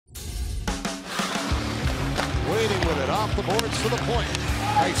leading with it off the boards to the point.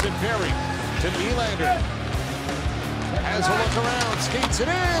 Tyson Perry to Nylander. Has a look around, skates it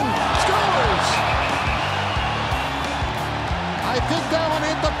in, scores! I think that one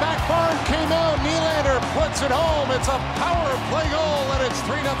hit the back bar and came out. Nylander puts it home. It's a power play goal, and it's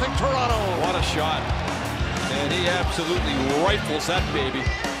 3-0 Toronto. What a shot. And he absolutely rifles that baby.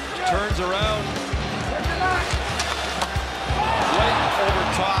 Turns around. Right over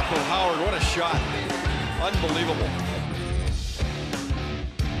top of Howard. What a shot. Unbelievable.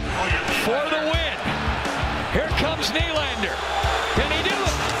 For the win. Here comes Nylander. Can he do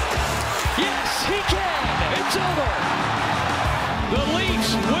it? Yes, he can. It's over. The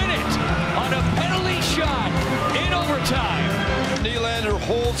Leafs win it on a penalty shot in overtime. Nylander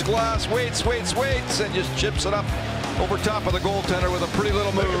holds glass, waits, and just chips it up over top of the goaltender with a pretty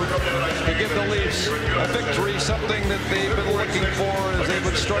little move to give the Leafs a victory, something that they've been looking for as they've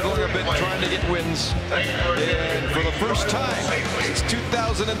been struggling a bit trying to get wins. And for the first time since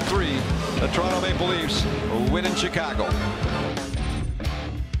 2003, the Toronto Maple Leafs win in Chicago.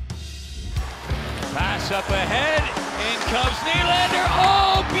 Pass up ahead. In comes Nylander.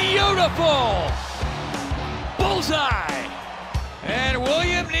 Oh, beautiful! Bullseye! And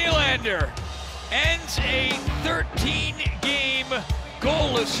William Nylander ends a 13-game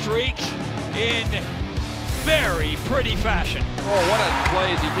goalless streak in very pretty fashion. Oh, what a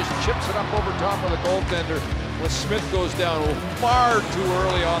play. He just chips it up over top of the goaltender when Smith goes down far too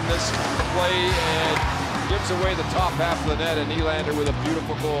early on this play and gives away the top half of the net, and Nylander with a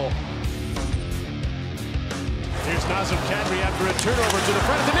beautiful goal. Here's Nazem Kadri after a turnover to the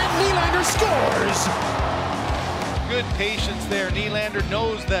front of the net. Nylander scores! Good patience there. Nylander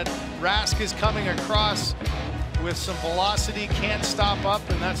knows that Rask is coming across with some velocity, can't stop up,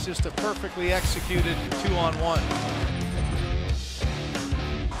 and that's just a perfectly executed 2-on-1.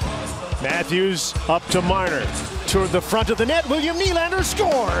 Matthews up to Marner. Toward the front of the net, William Nylander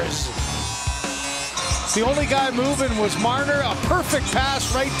scores! The only guy moving was Marner. A perfect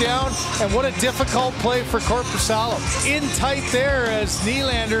pass right down, and what a difficult play for Korpisalo. In tight there as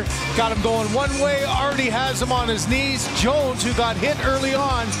Nylander got him going one way, already has him on his knees. Jones, who got hit early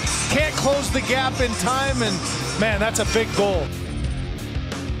on, can't close the gap in time, and man, that's a big goal.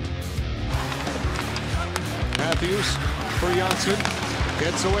 Matthews for Johnson.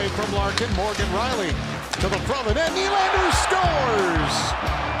 Gets away from Larkin. Morgan Riley to the front of the net. Nylander scores!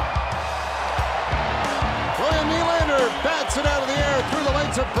 William Nylander bats it out of the air through the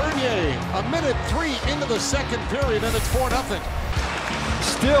legs of Bernier. 1:03 into the second period, and it's 4-0.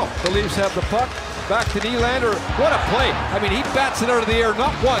 Still, the Leafs have the puck. Back to Nylander. What a play. I mean, he bats it out of the air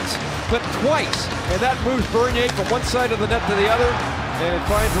not once, but twice. And that moves Bernier from one side of the net to the other, and it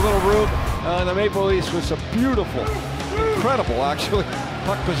finds a little room. The Maple Leafs with some beautiful, incredible, actually,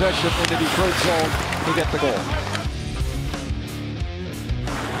 puck possession in the Detroit zone to get the goal.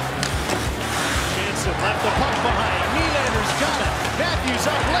 Left the puck behind. Nylander's got it. Matthews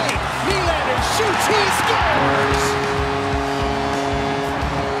up late. Nylander shoots. He scores!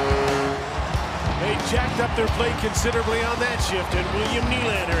 They jacked up their play considerably on that shift, and William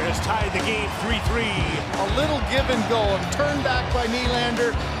Nylander has tied the game 3-3. A little give and go. A turn back by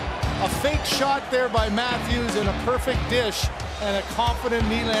Nylander. A fake shot there by Matthews, and a perfect dish. And a confident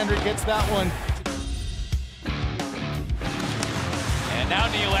Nylander gets that one. Now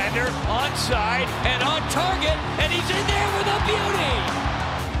Nylander onside and on target, and he's in there with a beauty.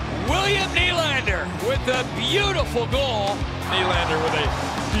 William Nylander with a beautiful goal. Nylander with a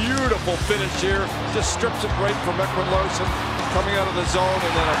beautiful finish here. Just strips it right from Ekman-Larsson coming out of the zone,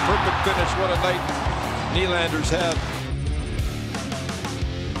 and then a perfect finish. What a night Nylander's had.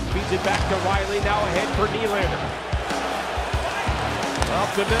 Feeds it back to Riley, now ahead for Nylander.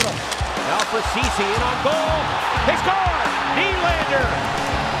 Up the middle. Now for Ceci, in on goal. They score! Nylander!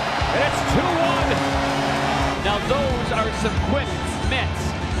 And it's 2-1. Now those are some quick mitts.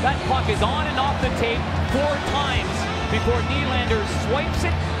 That puck is on and off the tape 4 times before Nylander swipes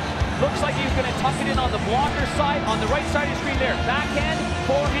it. Looks like he's going to tuck it in on the blocker side, on the right side of the screen there. Backhand,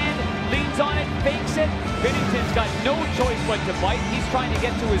 forehand, leans on it, fakes it. Binnington's got no choice but to bite. He's trying to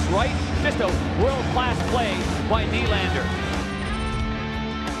get to his right. Just a world-class play by Nylander.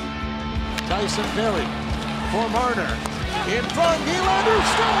 Tyson Perry for Marner. In front, Nylander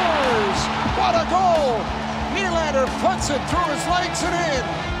scores! What a goal! Nylander puts it through his legs and in.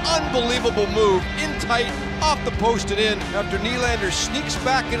 Unbelievable move, in tight, off the post and in, after Nylander sneaks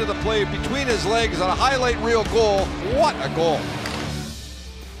back into the play between his legs on a highlight reel goal. What a goal!